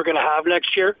group we're going to have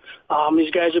next year. These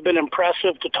guys have been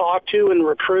impressive to talk to and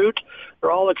recruit.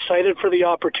 They're all excited for the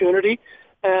opportunity.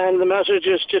 And the message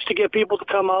is just to get people to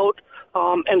come out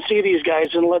and see these guys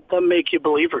and let them make you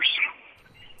believers.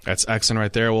 That's excellent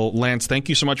right there. Well, Lance, thank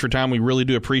you so much for your time. We really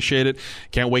do appreciate it.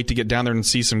 Can't wait to get down there and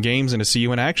see some games and to see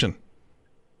you in action.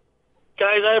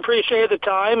 Guys, I appreciate the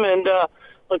time, and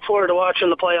look forward to watching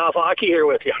the playoff hockey here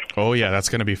with you. Oh, yeah, that's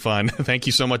going to be fun. Thank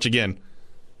you so much again.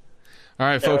 All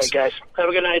right, folks. All right, guys. Have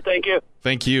a good night. Thank you.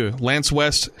 Thank you. Lance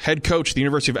West, head coach at the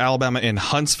University of Alabama in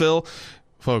Huntsville.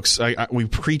 Folks, we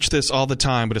preach this all the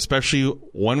time, but especially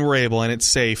when we're able and it's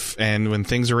safe and when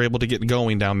things are able to get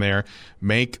going down there,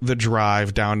 make the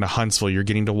drive down to Huntsville. You're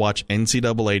getting to watch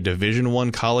NCAA Division I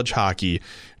college hockey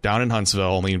down in Huntsville,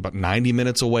 only about 90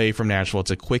 minutes away from Nashville.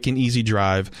 It's a quick and easy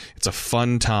drive. It's a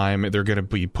fun time. They're going to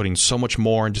be putting so much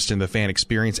more just in the fan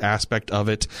experience aspect of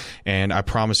it, and I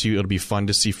promise you it'll be fun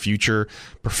to see future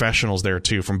professionals there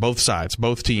too from both sides,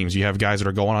 both teams. You have guys that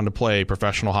are going on to play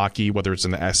professional hockey, whether it's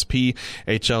in the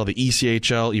SPHL, the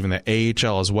ECHL, even the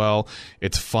AHL as well.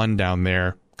 It's fun down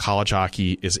there. College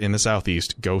hockey is in the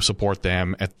Southeast. Go support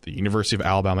them at the University of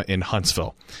Alabama in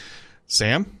Huntsville.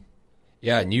 Sam?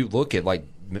 Yeah, and you look at like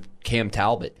Cam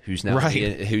Talbot, who's now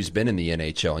who's been in the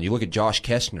NHL, and you look at Josh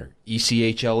Kestner,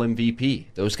 ECHL MVP.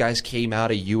 Those guys came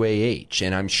out of UAH,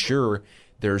 and I'm sure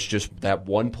there's just that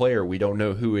one player, we don't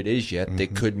know who it is yet,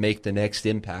 that could make the next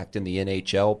impact in the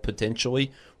NHL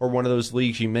potentially, or one of those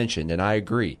leagues you mentioned. And I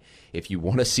agree. If you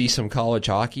want to see some college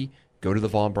hockey, go to the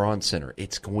Von Braun Center.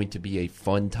 It's going to be a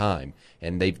fun time,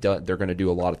 and they're going to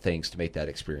do a lot of things to make that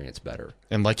experience better.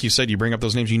 And like you said, you bring up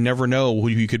those names, you never know who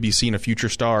you could be seeing, a future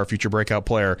star, a future breakout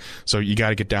player. So you got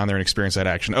to get down there and experience that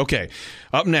action. Okay,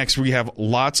 up next, we have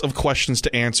lots of questions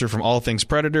to answer, from all things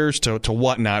Predators to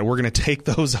whatnot. We're going to take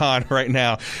those on right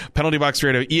now. Penalty Box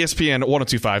Radio, ESPN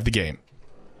 102.5, The Game.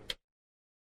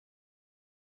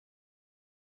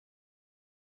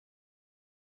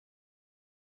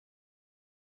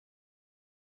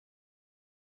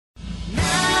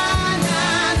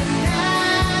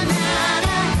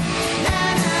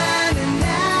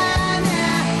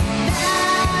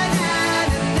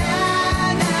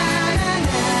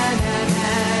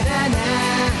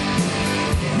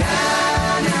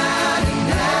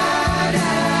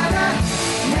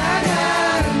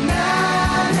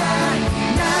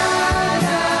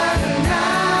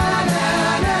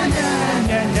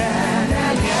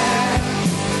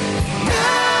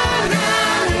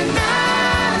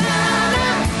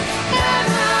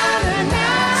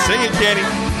 Kenny.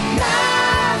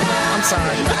 I'm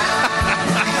sorry.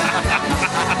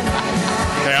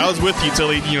 Hey, I was with you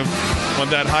till he, went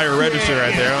that higher register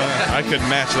right there. I couldn't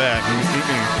match that.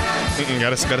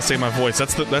 Gotta save my voice.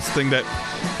 That's the thing that,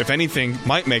 if anything,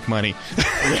 might make money.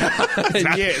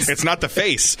 It's not the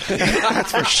face.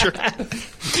 That's for sure.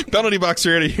 Penalty Box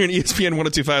Radio here on ESPN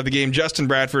 102.5 The Game. Justin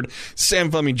Bradford, Sam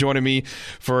Fleming joining me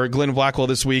for Glenn Blackwell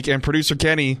this week, and producer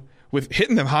Kenny with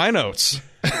hitting them high notes.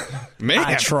 Man,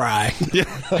 I try. Yeah.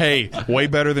 Hey, way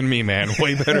better than me, man.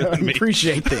 Way better than me.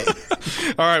 Appreciate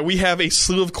that. All right, we have a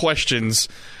slew of questions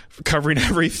covering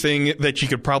everything that you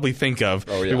could probably think of.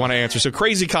 Oh, yeah. We want to answer. So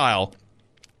Crazy Kyle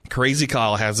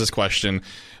has this question.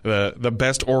 The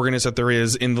best organist that there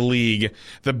is in the league.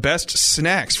 The best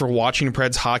snacks for watching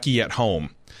Preds hockey at home.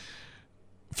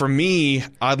 For me,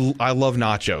 I love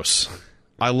nachos.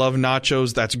 I love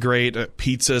nachos. That's great.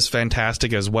 Pizza is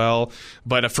fantastic as well.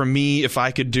 But for me, if I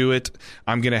could do it,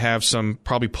 I'm going to have some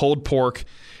probably pulled pork,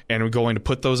 and I'm going to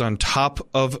put those on top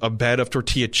of a bed of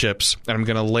tortilla chips, and I'm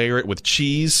going to layer it with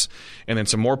cheese, and then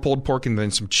some more pulled pork, and then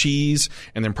some cheese,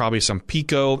 and then probably some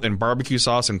pico and barbecue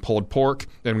sauce and pulled pork.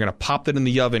 Then I'm going to pop that in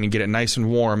the oven and get it nice and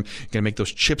warm. I'm going to make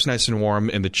those chips nice and warm,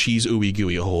 and the cheese ooey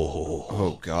gooey.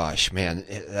 Oh gosh, man,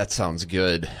 that sounds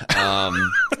good.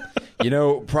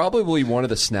 Probably one of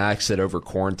the snacks that over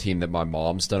quarantine that my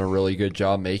mom's done a really good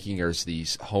job making is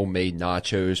these homemade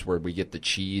nachos where we get the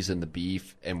cheese and the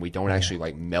beef, and we don't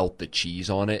actually melt the cheese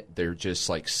on it. They're just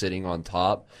sitting on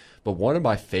top. But one of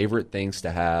my favorite things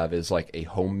to have is a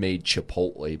homemade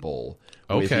Chipotle bowl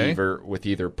with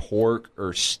either pork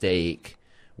or steak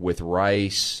with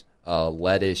rice,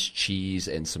 lettuce, cheese,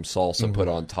 and some salsa put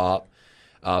on top.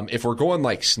 If we're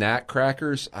going snack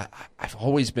crackers, I've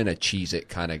always been a Cheez-It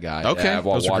kind of guy. Okay,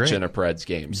 while watching a Preds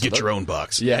game. So get your own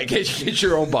box. Yeah, get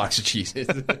your own box of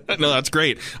Cheez-Its. No, that's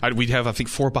great. We'd have, I think,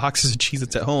 4 boxes of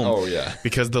Cheez-Its at home. Oh, yeah.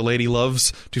 Because the lady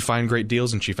loves to find great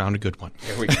deals, and she found a good one.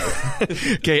 There we go.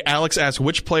 Okay, Alex asks,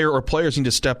 which player or players need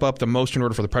to step up the most in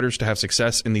order for the Predators to have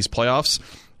success in these playoffs?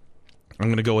 I'm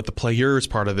going to go with the players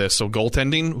part of this. So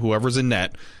goaltending, whoever's in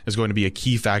net, is going to be a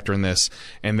key factor in this.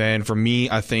 And then for me,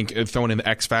 I think throwing in the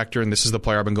X factor, and this is the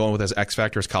player I've been going with as X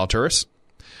factor, is Kyle Turris.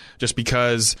 Just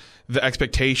because the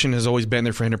expectation has always been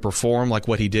there for him to perform like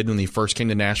what he did when he first came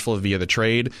to Nashville via the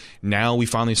trade. Now we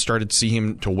finally started to see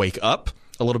him to wake up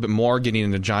a little bit more, getting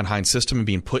into John Hines' system and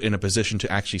being put in a position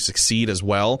to actually succeed as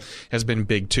well has been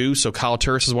big too. So Kyle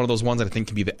Turris is one of those ones that I think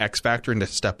can be the X factor and to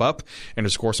step up and to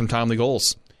score some timely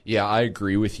goals. Yeah, I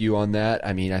agree with you on that.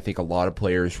 I mean, I think a lot of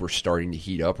players were starting to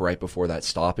heat up right before that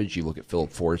stoppage. You look at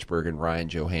Philip Forsberg and Ryan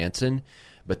Johansson.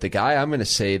 But the guy I'm going to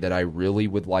say that I really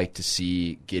would like to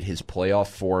see get his playoff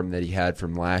form that he had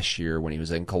from last year when he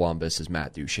was in Columbus is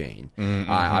Matt Duchene.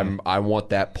 Mm-hmm. I want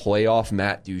that playoff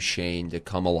Matt Duchene to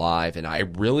come alive, and I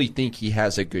really think he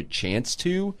has a good chance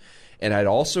to. And I'd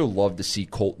also love to see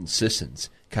Colton Sissons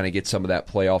kind of get some of that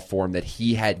playoff form that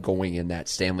he had going in that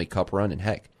Stanley Cup run. And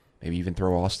heck, maybe even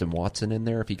throw Austin Watson in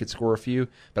there if he could score a few.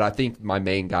 But I think my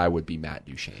main guy would be Matt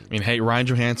Duchene. I mean, hey, Ryan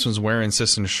Johansson's wearing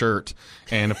Sisson's shirt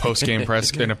in a post-game press,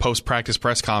 in a post-practice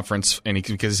press conference, and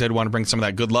because he said he wanted to bring some of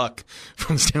that good luck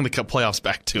from the Stanley Cup playoffs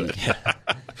back to it. Yeah.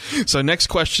 So next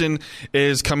question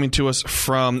is coming to us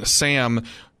from Sam.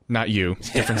 Not you,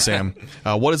 different Sam.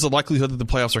 What is the likelihood that the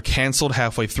playoffs are canceled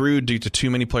halfway through due to too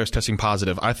many players testing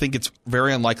positive? I think it's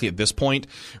very unlikely at this point.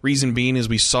 Reason being is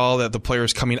we saw that the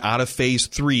players coming out of Phase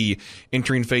 3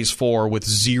 entering Phase 4 with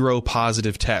 0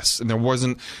 positive tests. And there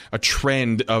wasn't a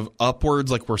trend of upwards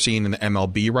like we're seeing in the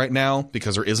MLB right now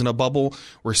because there isn't a bubble.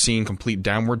 We're seeing complete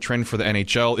downward trend for the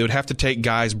NHL. It would have to take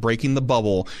guys breaking the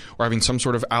bubble or having some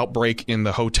sort of outbreak in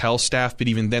the hotel staff, but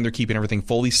even then they're keeping everything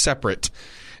fully separate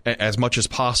as much as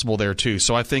possible there too.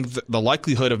 So I think the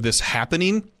likelihood of this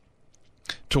happening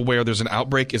to where there's an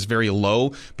outbreak is very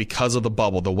low because of the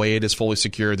bubble. The way it is fully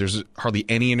secure, there's hardly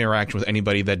any interaction with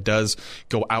anybody that does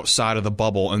go outside of the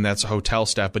bubble, and that's hotel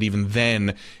staff. But even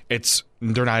then,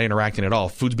 they're not interacting at all.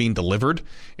 Food's being delivered.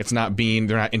 They're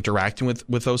not interacting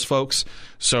with those folks.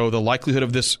 So the likelihood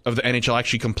of the NHL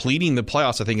actually completing the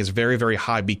playoffs, I think, is very, very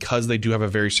high because they do have a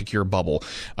very secure bubble.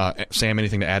 Sam,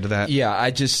 anything to add to that?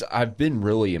 Yeah, I've been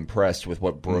really impressed with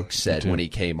what Brooks said when he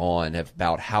came on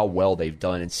about how well they've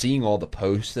done, and seeing all the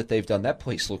posts that they've done. That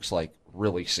place looks like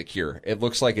really secure. It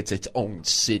looks like it's its own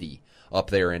city up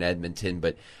there in Edmonton.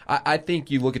 But I think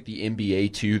you look at the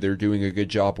NBA too, they're doing a good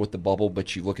job with the bubble,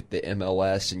 but you look at the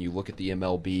MLS and you look at the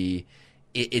MLB,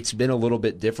 it's been a little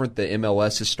bit different. The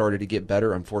MLS has started to get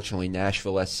better. Unfortunately,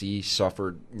 Nashville SC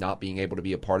suffered not being able to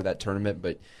be a part of that tournament,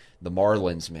 but the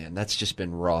Marlins, man, that's just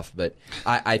been rough. But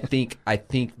I think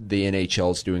the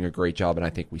NHL is doing a great job, and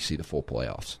I think we see the full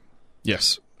playoffs.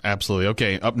 Yes. Absolutely.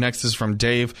 Okay, up next is from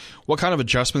Dave. What kind of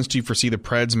adjustments do you foresee the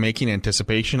Preds making in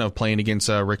anticipation of playing against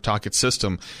Rick Tocchet's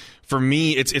system? For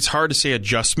me, it's hard to say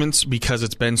adjustments because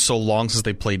it's been so long since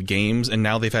they played games, and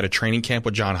now they've had a training camp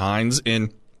with John Hines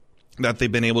in that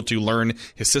they've been able to learn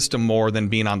his system more than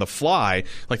being on the fly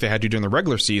like they had to during the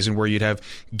regular season, where you'd have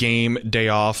game, day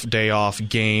off,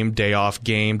 game, day off,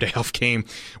 game, day off, game,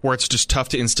 where it's just tough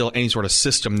to instill any sort of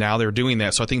system. Now they're doing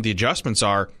that. So I think the adjustments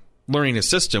are learning his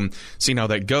system, seeing how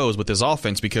that goes with his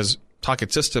offense, because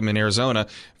Tocchet's system in Arizona,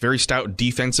 very stout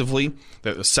defensively,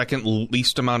 the second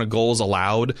least amount of goals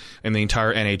allowed in the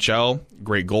entire NHL.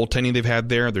 Great goaltending they've had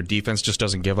there. Their defense just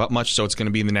doesn't give up much, so it's going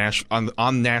to be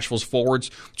on Nashville's forwards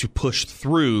to push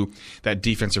through that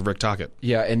defense of Rick Tocchet.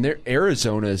 Yeah, and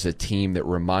Arizona is a team that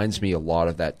reminds me a lot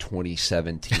of that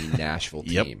 2017 Nashville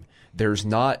team. Yep. There's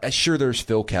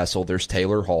Phil Kessel, there's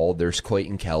Taylor Hall, there's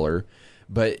Clayton Keller,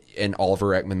 and Oliver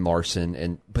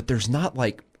Ekman-Larsson, but there's not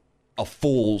like a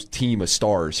full team of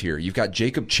stars here. You've got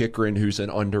Jacob Chychrun, who's an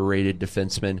underrated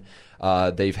defenseman.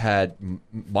 They've had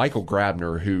Michael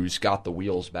Grabner, who's got the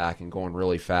wheels back and going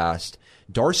really fast.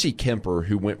 Darcy Kemper,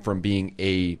 who went from being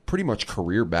a pretty much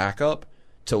career backup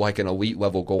to like an elite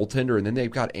level goaltender, and then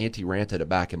they've got Antti Raanta to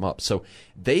back him up. So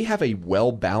they have a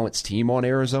well-balanced team on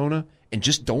Arizona, and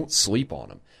just don't sleep on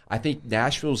them. I think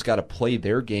Nashville's got to play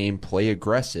their game, play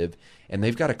aggressive, and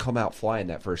they've got to come out flying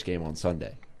that first game on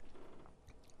Sunday.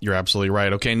 You're absolutely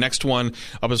right. Okay, next one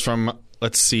up is from,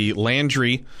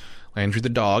 Landry the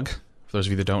dog, for those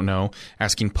of you that don't know,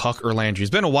 asking Puck or Landry. It's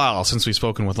been a while since we've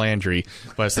spoken with Landry,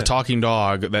 but it's the talking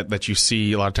dog that you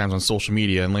see a lot of times on social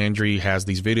media, and Landry has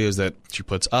these videos that she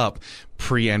puts up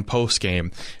pre- and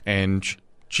post-game, and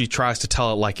she tries to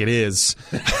tell it like it is.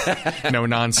 No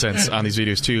nonsense on these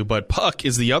videos too. But Puck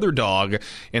is the other dog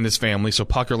in this family, so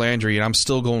Puck or Landry, and I'm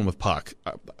still going with Puck.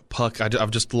 Puck,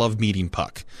 I've just loved meeting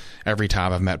Puck every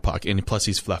time I've met Puck, and plus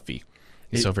he's fluffy.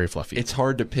 He's so very fluffy. It's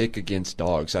hard to pick against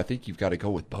dogs. I think you've got to go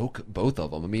with both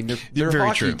of them. I mean, they're very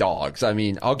hockey true. Dogs. I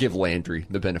mean, I'll give Landry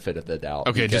the benefit of the doubt.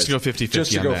 Okay, just to go 50-50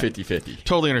 Just to on go that. 50-50.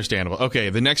 Totally understandable. Okay,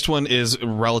 the next one is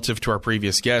relative to our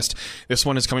previous guest. This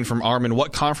one is coming from Armin.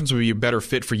 What conference would be a better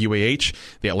fit for UAH?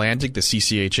 The Atlantic, the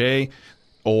CCHA,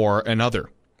 or another?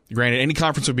 Granted, any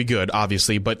conference would be good,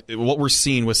 obviously, but what we're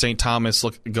seeing with St. Thomas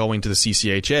going to the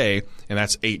CCHA, and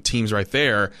that's 8 teams right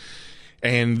there,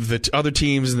 and the other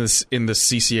teams in the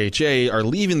CCHA are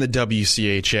leaving the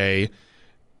WCHA.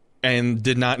 and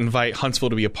did not invite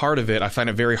Huntsville to be a part of it, I find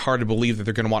it very hard to believe that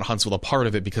they're going to want Huntsville a part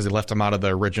of it because they left them out of the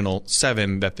original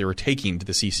 7 that they were taking to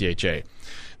the CCHA.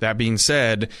 That being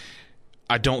said,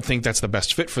 I don't think that's the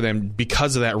best fit for them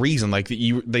because of that reason. Like,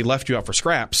 they left you out for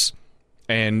scraps,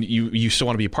 and you still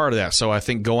want to be a part of that. So I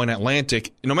think going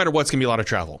Atlantic, no matter what, it's going to be a lot of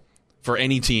travel for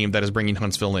any team that is bringing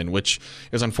Huntsville in, which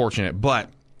is unfortunate. But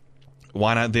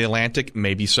why not the Atlantic?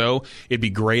 Maybe so. It'd be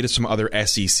great if some other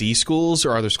SEC schools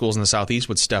or other schools in the Southeast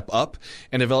would step up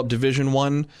and develop Division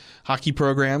I hockey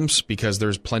programs, because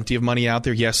there's plenty of money out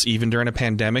there. Yes, even during a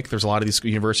pandemic, there's a lot of these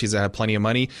universities that have plenty of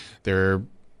money. They're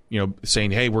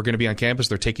saying, hey, we're going to be on campus.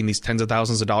 They're taking these tens of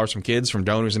thousands of dollars from kids, from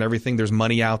donors and everything. There's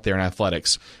money out there in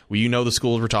athletics. Well, the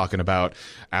schools we're talking about: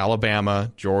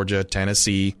 Alabama, Georgia,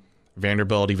 Tennessee,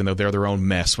 Vanderbilt, even though they're their own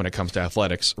mess when it comes to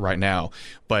athletics right now.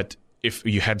 But if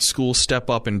you had schools step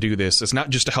up and do this, it's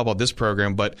not just to help out this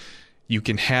program, but you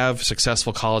can have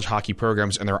successful college hockey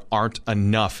programs, and there aren't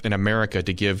enough in America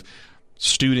to give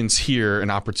students here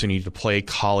an opportunity to play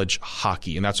college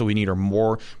hockey. And that's what we need, are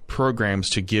more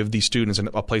programs to give these students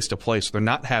a place to play, so they're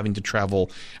not having to travel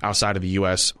outside of the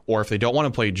U.S. Or if they don't want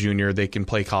to play junior, they can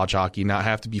play college hockey, not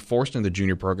have to be forced into the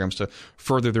junior programs to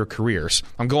further their careers.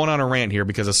 I'm going on a rant here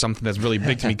because it's something that's really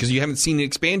big to me, because you haven't seen an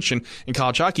expansion in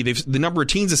college hockey. The number of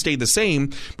teams has stayed the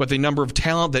same, but the number of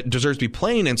talent that deserves to be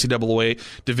playing NCAA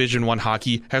Division I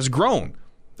hockey has grown.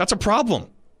 That's a problem.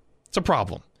 It's a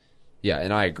problem. Yeah,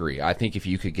 and I agree. I think if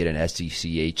you could get an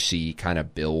SECHC kind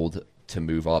of build to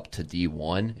move up to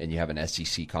D1 and you have an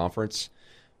SEC conference,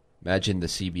 imagine the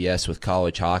CBS with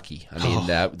college hockey. I mean,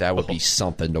 that would be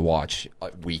something to watch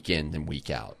week in and week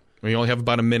out. We only have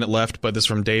about a minute left, but this is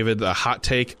from David. A hot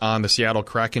take on the Seattle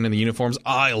Kraken and the uniforms.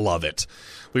 I love it.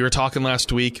 We were talking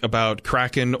last week about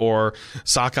Kraken or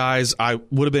Sockeyes. I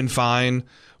would have been fine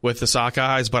with the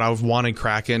Sockeyes, but I've wanted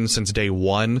Kraken since day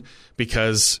one,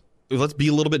 because let's be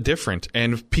a little bit different.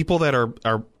 And people that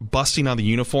are busting on the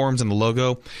uniforms and the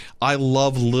logo, I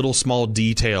love little small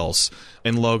details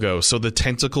in logos. So the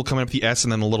tentacle coming up the S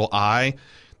and then the little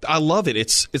I love it.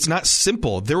 It's not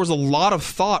simple. There was a lot of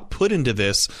thought put into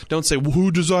this. Don't say, well,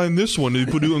 who designed this one? Did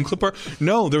they put it in clip art?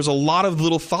 No, there's a lot of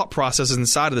little thought processes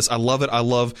inside of this. I love it. I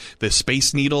love the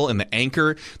Space Needle and the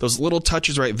anchor. Those little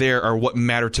touches right there are what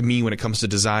matter to me when it comes to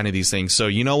designing these things. So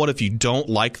you know what? If you don't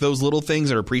like those little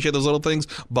things or appreciate those little things,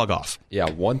 bug off. Yeah,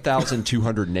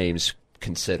 1,200 names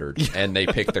considered, and they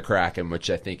picked the Kraken, which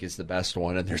I think is the best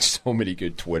one, and there's so many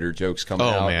good Twitter jokes coming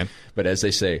out. Man. But as they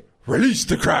say, release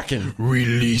the Kraken.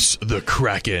 Release the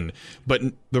Kraken. But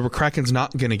the Kraken's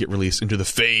not going to get released into the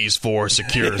Phase 4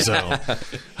 secure zone.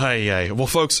 Well,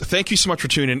 folks, thank you so much for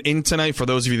tuning in tonight. For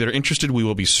those of you that are interested, we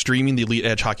will be streaming the Elite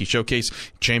Edge Hockey Showcase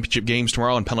Championship games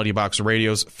tomorrow on Penalty Box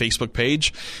Radio's Facebook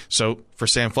page. So for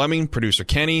Sam Fleming, producer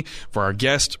Kenny, for our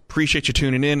guest, appreciate you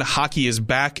tuning in. Hockey is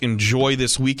back. Enjoy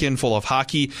this weekend full of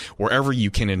hockey wherever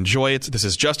you can enjoy it. This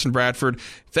is Justin Bradford.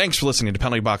 Thanks for listening to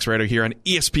Penalty Box Radio here on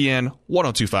ESPN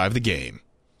 102.5 The Game.